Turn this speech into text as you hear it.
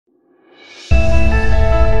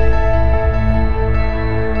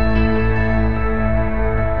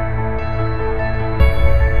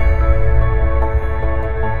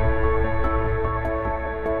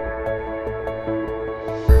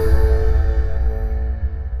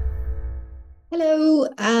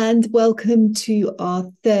and welcome to our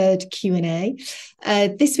third Q&A.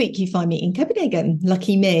 This week you find me in Copenhagen,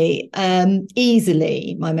 lucky me,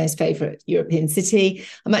 easily my most favourite European city.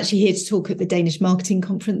 I'm actually here to talk at the Danish Marketing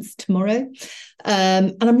Conference tomorrow,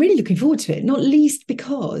 and I'm really looking forward to it, not least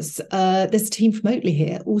because there's a team from Oatly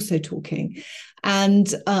here also talking,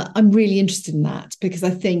 and I'm really interested in that because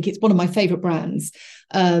I think it's one of my favourite brands,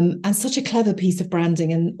 and such a clever piece of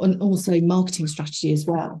branding and also marketing strategy as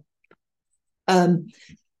well.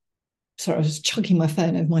 Sorry, I was chucking my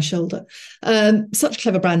phone over my shoulder. Such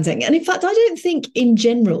clever branding. And in fact, I don't think in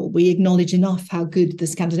general we acknowledge enough how good the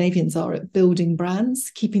Scandinavians are at building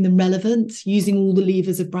brands, keeping them relevant, using all the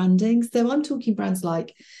levers of branding. So I'm talking brands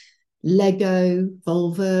like Lego,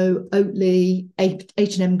 Volvo, Oatly,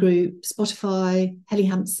 H&M Group, Spotify, Helly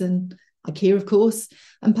Hansen, IKEA, of course,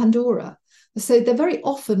 and Pandora. So they're very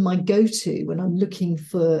often my go-to when I'm looking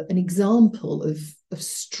for an example of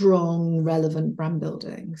strong, relevant brand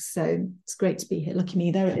building. So it's great to be here. Lucky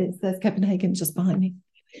me, there it is. There's Copenhagen just behind me.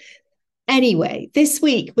 Anyway, this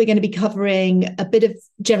week we're going to be covering a bit of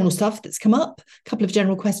general stuff that's come up, a couple of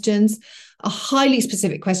general questions, a highly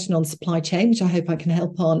specific question on supply chain, which I hope I can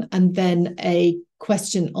help on, and then a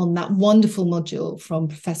question on that wonderful module from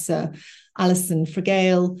Professor Alison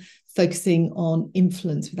Fregale, focusing on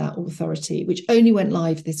influence without authority, which only went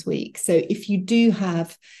live this week. So if you do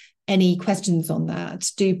have any questions on that,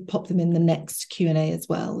 do pop them in the next Q&A as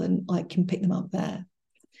well, and I can pick them up there.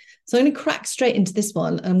 So I'm going to crack straight into this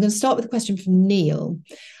one. I'm going to start with a question from Neil.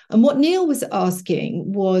 And what Neil was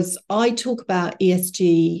asking was, I talk about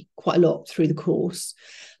ESG quite a lot through the course,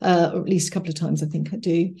 or at least a couple of times I think I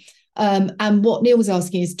do. And what Neil was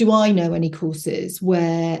asking is, do I know any courses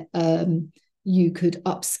where you could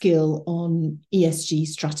upskill on ESG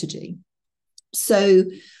strategy? So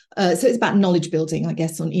it's about knowledge building, I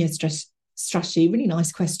guess, on ESG strategy. Really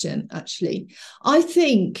nice question, actually. I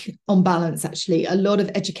think, on balance, actually, a lot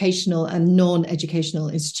of educational and non-educational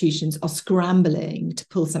institutions are scrambling to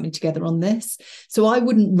pull something together on this. So I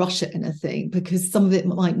wouldn't rush at anything because some of it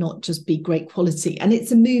might not just be great quality. And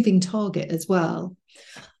it's a moving target as well.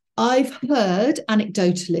 I've heard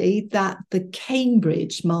anecdotally that the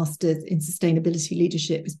Cambridge Masters in Sustainability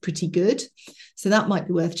Leadership is pretty good. So that might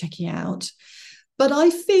be worth checking out. But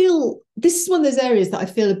I feel this is one of those areas that I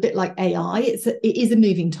feel a bit like AI. It is a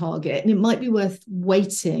moving target, and it might be worth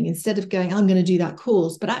waiting instead of going, I'm going to do that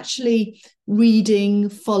course, but actually reading,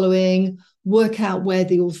 following, work out where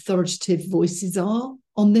the authoritative voices are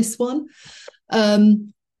on this one.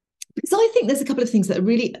 Because I think there's a couple of things that are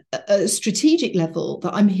really at a strategic level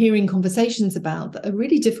that I'm hearing conversations about that are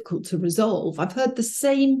really difficult to resolve. I've heard the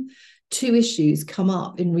same two issues come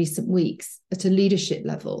up in recent weeks at a leadership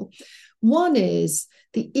level. One is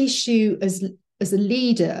the issue as a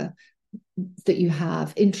leader that you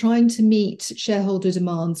have in trying to meet shareholder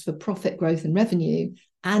demands for profit growth and revenue,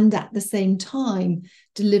 and at the same time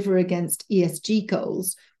deliver against ESG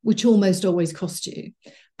goals, which almost always cost you.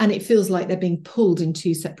 And it feels like they're being pulled in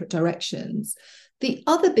two separate directions. The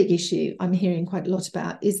other big issue I'm hearing quite a lot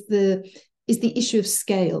about is the issue of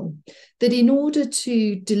scale, that in order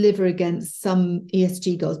to deliver against some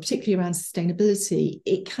ESG goals, particularly around sustainability,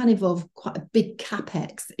 it can involve quite a big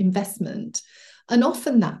CapEx investment. And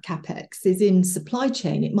often that CapEx is in supply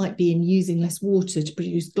chain. It might be in using less water to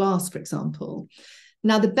produce glass, for example.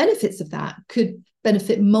 Now, the benefits of that could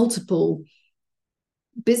benefit multiple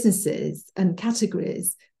businesses and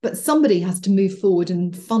categories, but somebody has to move forward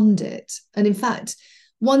and fund it. And in fact,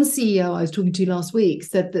 one CEO I was talking to last week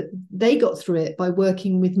said that they got through it by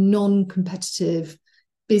working with non-competitive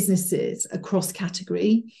businesses across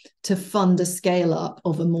category to fund a scale up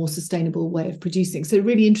of a more sustainable way of producing. So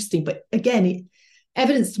really interesting. But again, it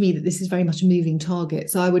evidence to me that this is very much a moving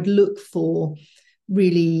target. So I would look for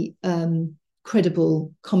really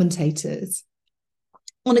credible commentators.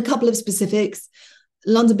 On a couple of specifics,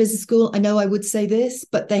 London Business School, I know I would say this,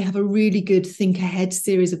 but they have a really good Think Ahead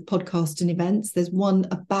series of podcasts and events. There's one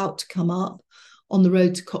about to come up on the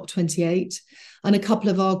road to COP28, and a couple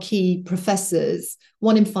of our key professors,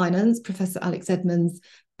 one in finance, Professor Alex Edmonds,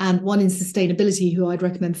 and one in sustainability, who I'd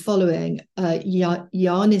recommend following,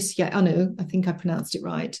 Yanis Yano, I think I pronounced it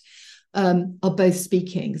right, are both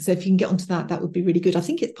speaking. So if you can get onto that, that would be really good. I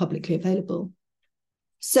think it's publicly available.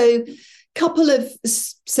 So couple of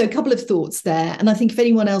thoughts there, and I think if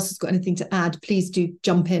anyone else has got anything to add, please do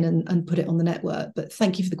jump in and put it on the network. But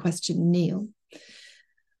thank you for the question, Neil.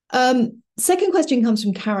 Second question comes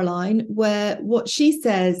from Caroline, where what she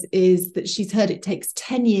says is that she's heard it takes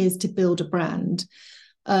 10 years to build a brand,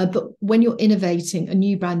 but when you're innovating a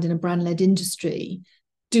new brand in a brand-led industry,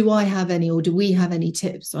 do I have any, or do we have any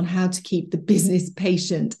tips on how to keep the business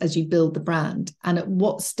patient as you build the brand? And at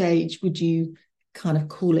what stage would you kind of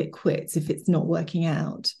call it quits if it's not working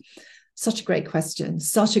out? Such a great question.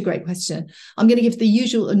 Such a great question. I'm going to give the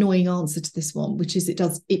usual annoying answer to this one, which is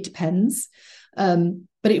it depends.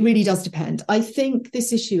 But it really does depend. I think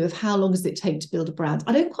this issue of how long does it take to build a brand,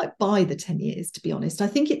 I don't quite buy the 10 years, to be honest. I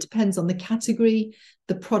think it depends on the category,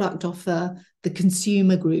 the product offer, the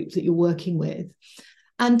consumer group that you're working with.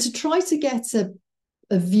 And to try to get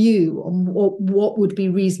a view on what would be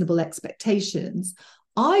reasonable expectations,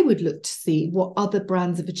 I would look to see what other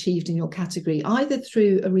brands have achieved in your category, either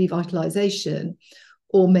through a revitalization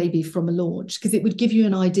or maybe from a launch, because it would give you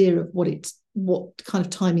an idea of what kind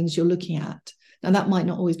of timings you're looking at. Now, that might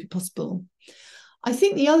not always be possible. I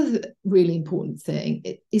think the other really important thing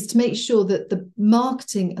is to make sure that the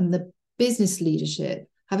marketing and the business leadership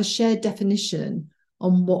have a shared definition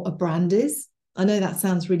on what a brand is. I know that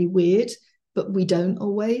sounds really weird, but we don't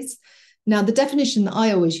always. Now, the definition that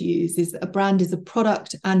I always use is that a brand is a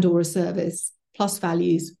product and or a service plus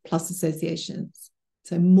values plus associations.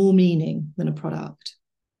 So more meaning than a product.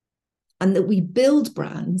 And that we build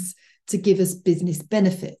brands to give us business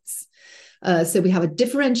benefits. So we have a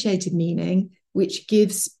differentiated meaning, which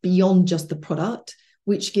gives beyond just the product,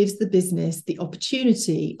 which gives the business the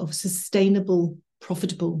opportunity of sustainable,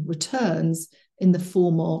 profitable returns in the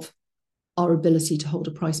form of our ability to hold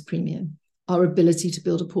a price premium, our ability to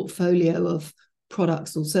build a portfolio of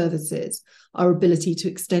products or services, our ability to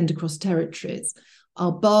extend across territories,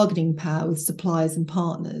 our bargaining power with suppliers and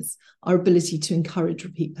partners, our ability to encourage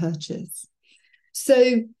repeat purchase.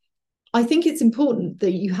 So I think it's important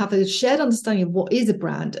that you have a shared understanding of what is a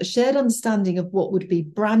brand, a shared understanding of what would be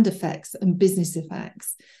brand effects and business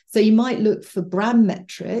effects. So you might look for brand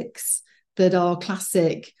metrics that are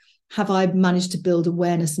classic. Have I managed to build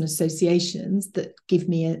awareness and associations that give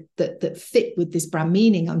me that fit with this brand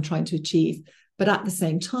meaning I'm trying to achieve? But at the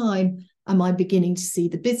same time, am I beginning to see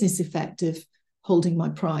the business effect of holding my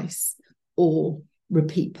price or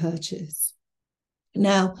repeat purchase?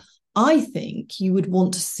 Now, I think you would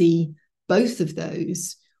want to see both of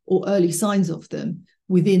those or early signs of them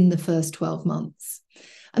within the first 12 months.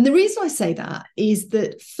 And the reason I say that is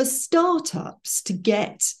that for startups to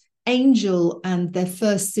get angel and their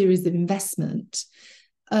first series of investment,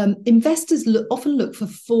 investors often look for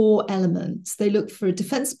 4 elements. They look for a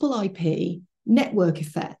defensible IP, network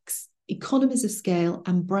effects, economies of scale,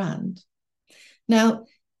 and brand. Now,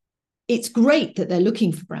 it's great that they're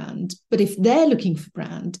looking for brand, but if they're looking for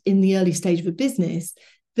brand in the early stage of a business,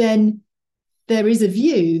 then there is a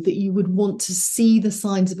view that you would want to see the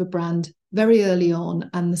signs of a brand very early on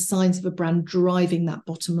and the signs of a brand driving that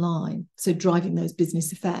bottom line, so driving those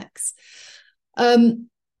business effects.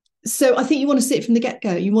 So I think you want to see it from the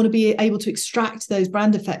get-go. You want to be able to extract those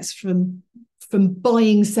brand effects from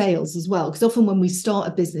buying sales as well, because often when we start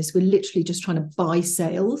a business, we're literally just trying to buy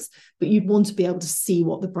sales, but you'd want to be able to see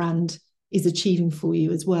what the brand is achieving for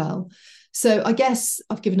you as well. So I guess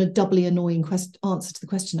I've given a doubly annoying answer to the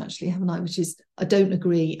question, actually, haven't I? Which is, I don't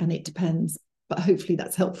agree and it depends, but hopefully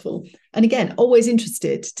that's helpful. And again, always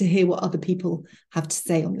interested to hear what other people have to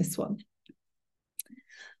say on this one.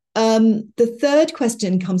 The third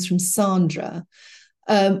question comes from Sandra.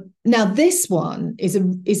 Now, this one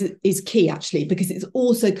is key, actually, because it's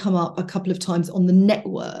also come up a couple of times on the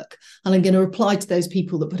network. And I'm going to reply to those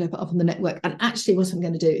people that put it up on the network. And actually, what I'm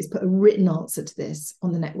going to do is put a written answer to this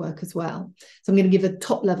on the network as well. So I'm going to give a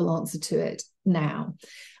top level answer to it now.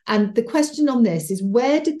 And the question on this is,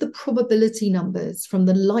 where did the probability numbers from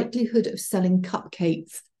the likelihood of selling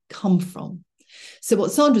cupcakes come from? So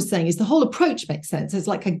what Sandra's saying is the whole approach makes sense. It's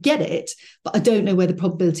like, I get it, but I don't know where the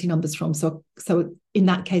probability number's from. So in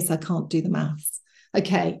that case, I can't do the maths.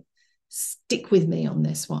 Okay, stick with me on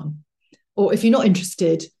this one. Or if you're not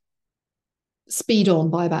interested, speed on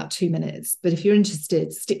by about 2 minutes. But if you're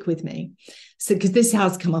interested, stick with me. So because this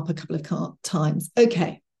has come up a couple of times.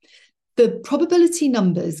 Okay, the probability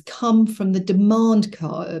numbers come from the demand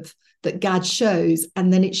curve that GAD shows,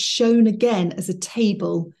 and then it's shown again as a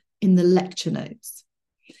table in the lecture notes.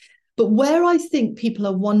 But where I think people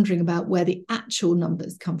are wondering about where the actual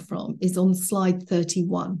numbers come from is on slide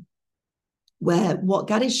 31, where what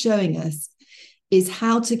GAD is showing us is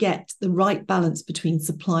how to get the right balance between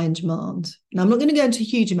supply and demand. Now, I'm not going to go into a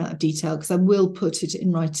huge amount of detail because I will put it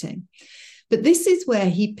in writing. But this is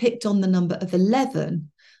where he picked on the number of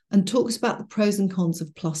 11 and talks about the pros and cons of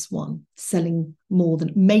 +1,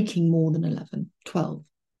 making more than 11, 12.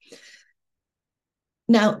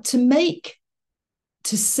 Now,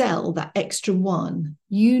 to sell that extra 1,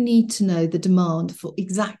 you need to know the demand for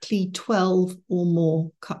exactly 12 or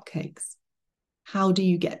more cupcakes. How do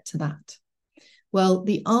you get to that? Well,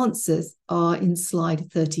 the answers are in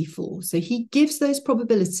slide 34. So he gives those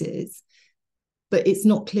probabilities, but it's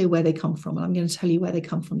not clear where they come from. And I'm going to tell you where they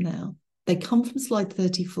come from now. They come from slide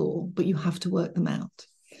 34, but you have to work them out.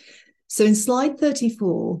 So in slide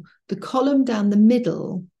 34, the column down the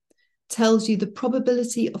middle tells you the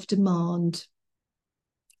probability of demand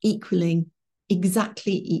equaling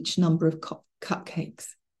exactly each number of cupcakes.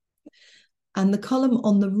 And the column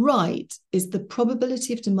on the right is the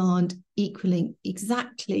probability of demand equaling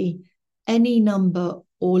exactly any number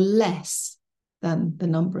or less than the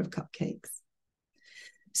number of cupcakes.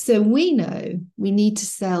 So we know we need to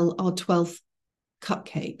sell our 12th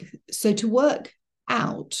cupcake. So to work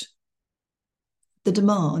out the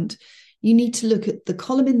demand, you need to look at the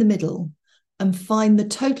column in the middle and find the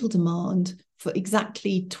total demand for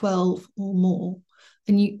exactly 12 or more.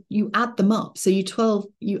 And you add them up. So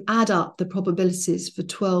you add up the probabilities for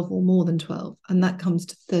 12 or more than 12, and that comes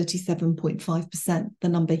to 37.5%, the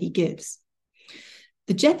number he gives.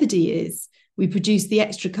 The jeopardy is we produce the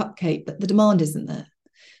extra cupcake, but the demand isn't there.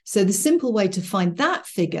 So the simple way to find that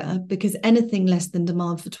figure, because anything less than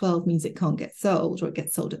demand for 12 means it can't get sold, or it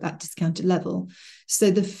gets sold at that discounted level. So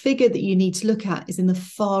the figure that you need to look at is in the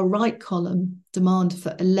far right column, demand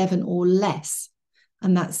for 11 or less,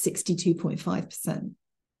 and that's 62.5%.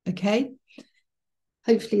 Okay,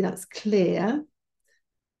 hopefully that's clear.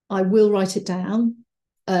 I will write it down.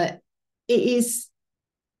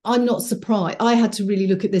 I'm not surprised. I had to really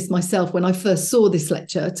look at this myself when I first saw this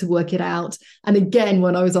lecture to work it out, and again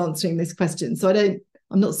when I was answering this question. So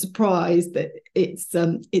I'm not surprised that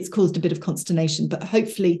it's caused a bit of consternation, but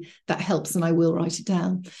hopefully that helps, and I will write it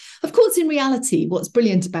down. Of course, in reality, what's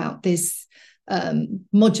brilliant about this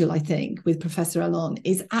module, I think, with Professor Alon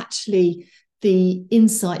is actually the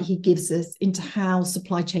insight he gives us into how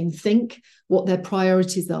supply chain think, what their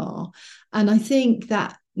priorities are. And I think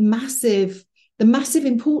that the massive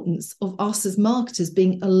importance of us as marketers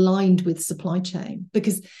being aligned with supply chain,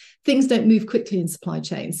 because things don't move quickly in supply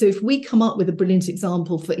chain. So if we come up with a brilliant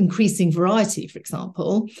example for increasing variety, for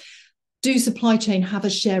example, do supply chain have a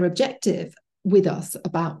share objective with us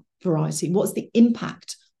about variety? What's the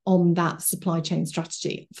impact on that supply chain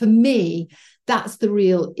strategy? For me, that's the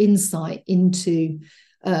real insight into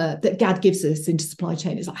that GAD gives us into supply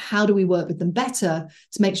chain. It's like, how do we work with them better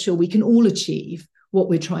to make sure we can all achieve what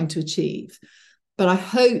we're trying to achieve? But I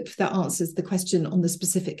hope that answers the question on the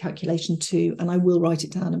specific calculation too, and I will write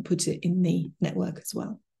it down and put it in the network as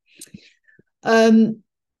well.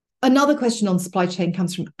 Another question on supply chain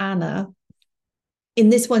comes from Anna. In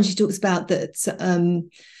this one, she talks about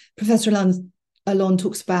that Professor Alon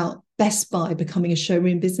talks about Best Buy becoming a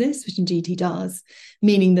showroom business, which indeed he does,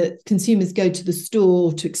 meaning that consumers go to the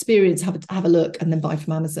store to experience, have a look, and then buy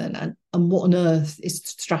from Amazon. And what on earth is the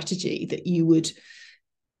strategy that you would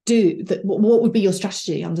do? What would be your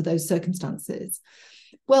strategy under those circumstances?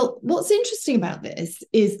 Well, what's interesting about this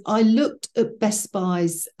is I looked at Best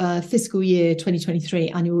Buy's fiscal year 2023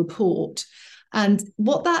 annual report. And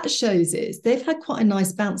what that shows is they've had quite a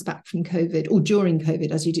nice bounce back from COVID, or during COVID,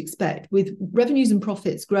 as you'd expect, with revenues and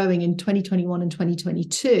profits growing in 2021 and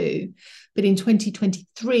 2022. But in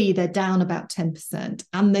 2023, they're down about 10%.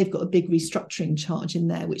 And they've got a big restructuring charge in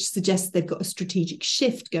there, which suggests they've got a strategic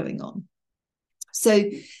shift going on. So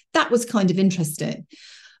that was kind of interesting.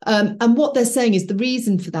 And what they're saying is the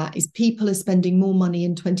reason for that is people are spending more money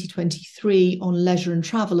in 2023 on leisure and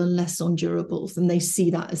travel and less on durables. And they see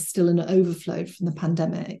that as still an overflow from the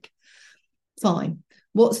pandemic. Fine.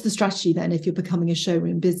 What's the strategy then if you're becoming a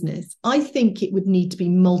showroom business? I think it would need to be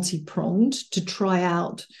multi-pronged to try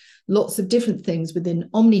out lots of different things within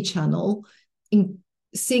omni-channel,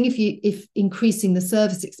 seeing if increasing the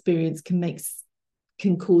service experience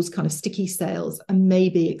can cause kind of sticky sales, and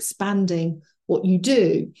maybe expanding what you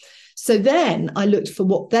do. So then I looked for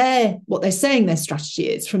what they're saying their strategy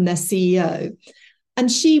is from their CEO. And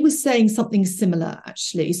she was saying something similar,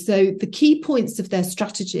 actually. So the key points of their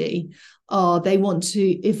strategy are they want to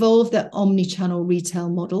evolve their omni-channel retail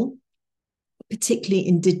model, particularly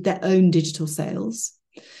in their own digital sales.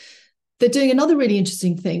 They're doing another really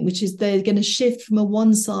interesting thing, which is they're going to shift from a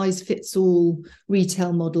one-size-fits-all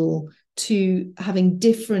retail model to having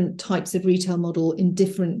different types of retail model in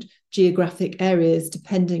different geographic areas,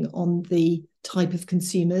 depending on the type of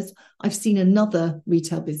consumers. I've seen another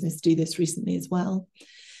retail business do this recently as well.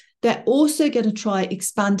 They're also going to try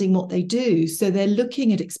expanding what they do. So they're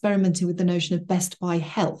looking at experimenting with the notion of Best Buy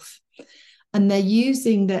Health. And they're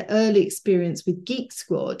using their early experience with Geek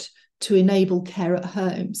Squad to enable care at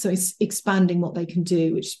home. So it's expanding what they can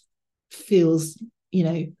do, which feels,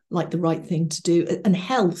 like the right thing to do. And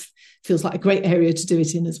health feels like a great area to do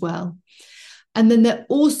it in as well. And then they're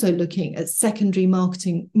also looking at secondary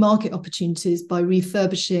market opportunities by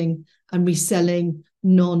refurbishing and reselling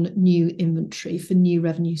non-new inventory for new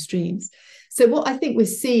revenue streams. So what I think we're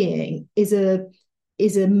seeing is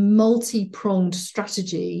a multi-pronged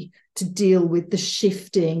strategy to deal with the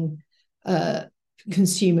shifting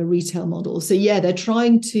consumer retail model. So yeah, they're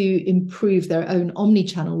trying to improve their own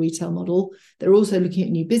omni-channel retail model. They're also looking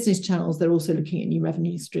at new business channels. They're also looking at new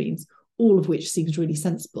revenue streams, all of which seems really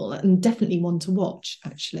sensible and definitely one to watch,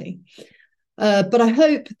 actually. But I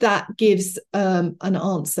hope that gives an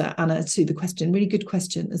answer, Anna, to the question. Really good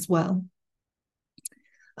question as well.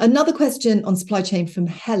 Another question on supply chain from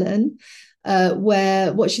Helen,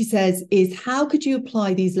 where what she says is, how could you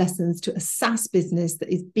apply these lessons to a SaaS business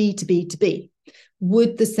that is B2B2B?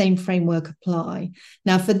 Would the same framework apply?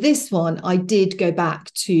 Now, for this one, I did go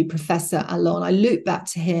back to Professor Allon. I looped back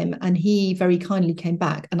to him and he very kindly came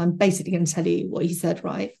back. And I'm basically going to tell you what he said,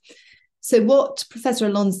 right? So what Professor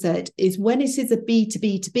Allon said is, when it is a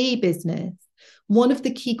B2B2B business, one of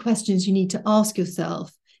the key questions you need to ask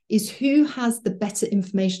yourself is who has the better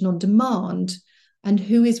information on demand and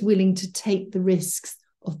who is willing to take the risks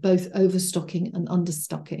of both overstocking and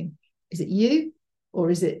understocking. Is it you,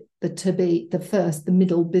 or is it the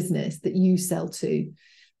middle business that you sell to?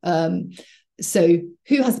 So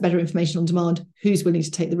who has the better information on demand? Who's willing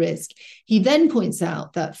to take the risk? He then points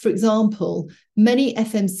out that, for example, many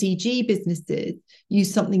FMCG businesses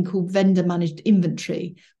use something called vendor managed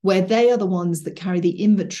inventory, where they are the ones that carry the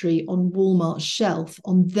inventory on Walmart's shelf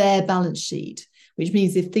on their balance sheet, which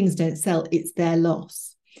means if things don't sell, it's their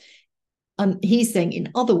loss. And he's saying,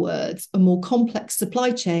 in other words, a more complex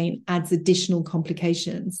supply chain adds additional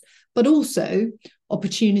complications, but also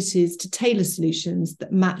opportunities to tailor solutions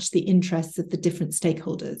that match the interests of the different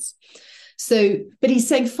stakeholders. So, but he's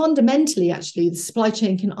saying fundamentally, actually, the supply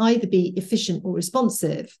chain can either be efficient or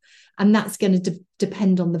responsive, and that's going to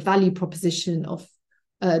depend on the value proposition of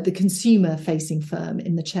the consumer-facing firm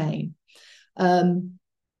in the chain.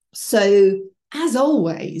 So, as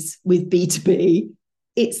always with B2B,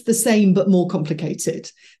 it's the same but more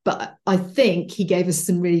complicated. But I think he gave us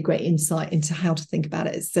some really great insight into how to think about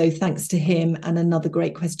it. So thanks to him, and another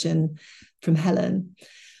great question from Helen.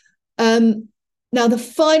 Now, the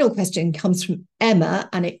final question comes from Emma,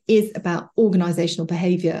 and it is about organizational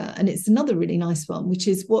behavior. And it's another really nice one, which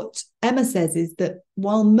is what Emma says is that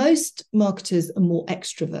while most marketers are more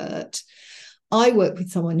extrovert, I work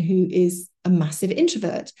with someone who is a massive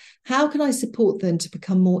introvert. How can I support them to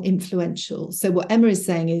become more influential? So what Emma is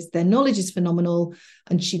saying is their knowledge is phenomenal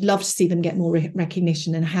and she'd love to see them get more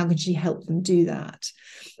recognition, and how can she help them do that?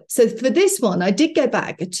 So for this one, I did go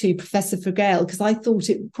back to Professor Frigale because I thought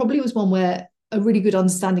it probably was one where a really good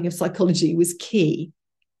understanding of psychology was key.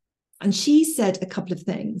 And she said a couple of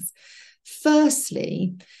things.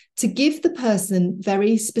 Firstly, to give the person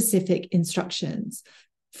very specific instructions.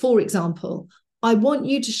 For example, I want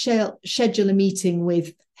you to schedule a meeting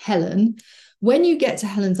with Helen. When you get to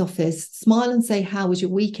Helen's office, smile and say, how was your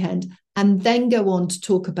weekend? And then go on to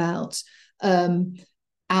talk about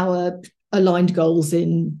our aligned goals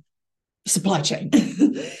in supply chain.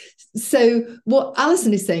 So what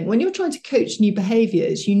Alison is saying, when you're trying to coach new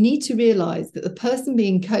behaviors, you need to realize that the person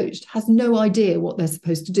being coached has no idea what they're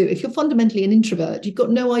supposed to do. If you're fundamentally an introvert, you've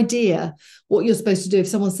got no idea what you're supposed to do. If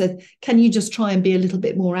someone says, can you just try and be a little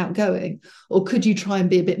bit more outgoing? Or could you try and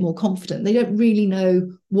be a bit more confident? They don't really know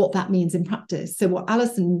what that means in practice. So what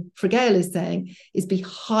Alison Frigale is saying is be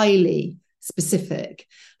highly specific.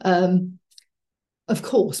 Of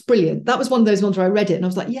course, brilliant. That was one of those ones where I read it and I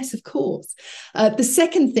was like, yes, of course. The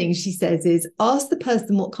second thing she says is ask the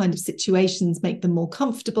person what kind of situations make them more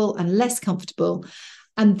comfortable and less comfortable,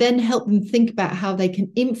 and then help them think about how they can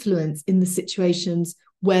influence in the situations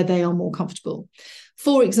where they are more comfortable.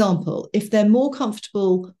 For example, if they're more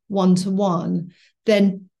comfortable one-to-one,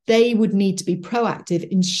 then they would need to be proactive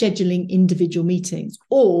in scheduling individual meetings,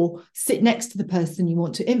 or sit next to the person you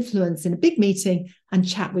want to influence in a big meeting and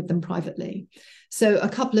chat with them privately. So a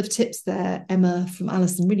couple of tips there, Emma, from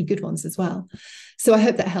Alison, really good ones as well. So I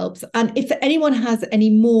hope that helps. And if anyone has any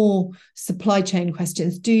more supply chain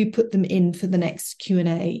questions, do put them in for the next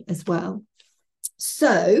Q&A as well.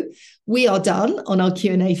 So we are done on our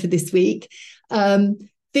Q&A for this week.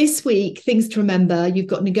 This week, things to remember, you've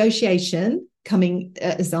got negotiation coming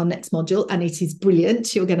as our next module, and it is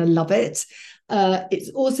brilliant. You're going to love it. It's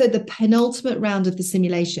also the penultimate round of the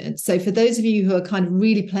simulation. So for those of you who are kind of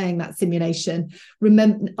really playing that simulation,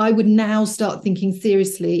 remember, I would now start thinking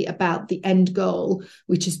seriously about the end goal,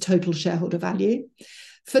 which is total shareholder value.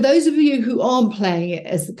 For those of you who aren't playing it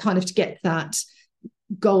as kind of to get that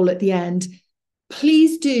goal at the end,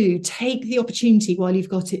 please do take the opportunity while you've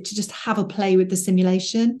got it to just have a play with the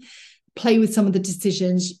simulation, play with some of the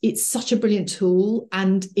decisions. It's such a brilliant tool,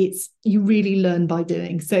 and you really learn by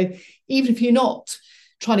doing. So even if you're not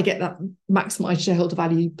trying to get that maximized shareholder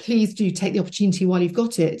value, please do take the opportunity while you've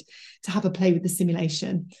got it to have a play with the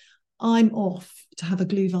simulation. I'm off to have a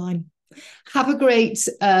glühwein. Have a great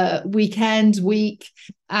week,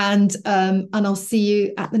 and I'll see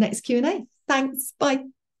you at the next Q&A. Thanks. Bye.